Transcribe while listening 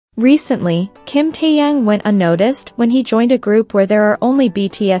Recently, Kim Taehyung went unnoticed when he joined a group where there are only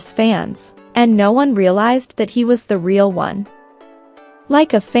BTS fans, and no one realized that he was the real one.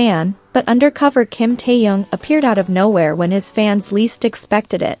 Like a fan, but undercover Kim Taehyung appeared out of nowhere when his fans least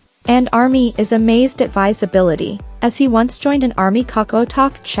expected it, and ARMY is amazed at Vi's ability, as he once joined an ARMY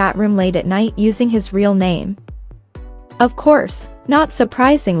Talk chat room late at night using his real name. Of course, not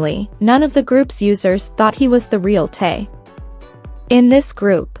surprisingly, none of the group's users thought he was the real Tae. In this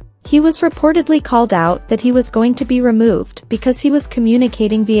group, he was reportedly called out that he was going to be removed because he was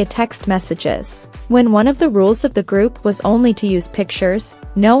communicating via text messages. When one of the rules of the group was only to use pictures,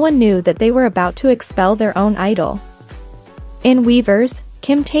 no one knew that they were about to expel their own idol. In Weverse,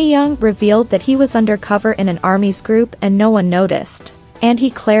 Kim Taehyung revealed that he was undercover in an ARMY's group and no one noticed, and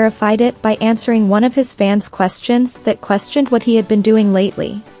he clarified it by answering one of his fans' questions that questioned what he had been doing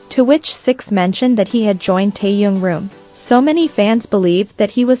lately, to which Six mentioned that he had joined Taehyung room. So many fans believed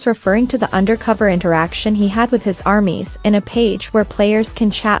that he was referring to the undercover interaction he had with his ARMYs in a page where players can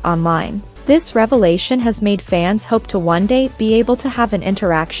chat online. This revelation has made fans hope to one day be able to have an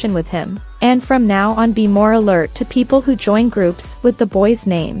interaction with him, and from now on be more alert to people who join groups with the boys'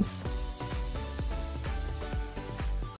 names.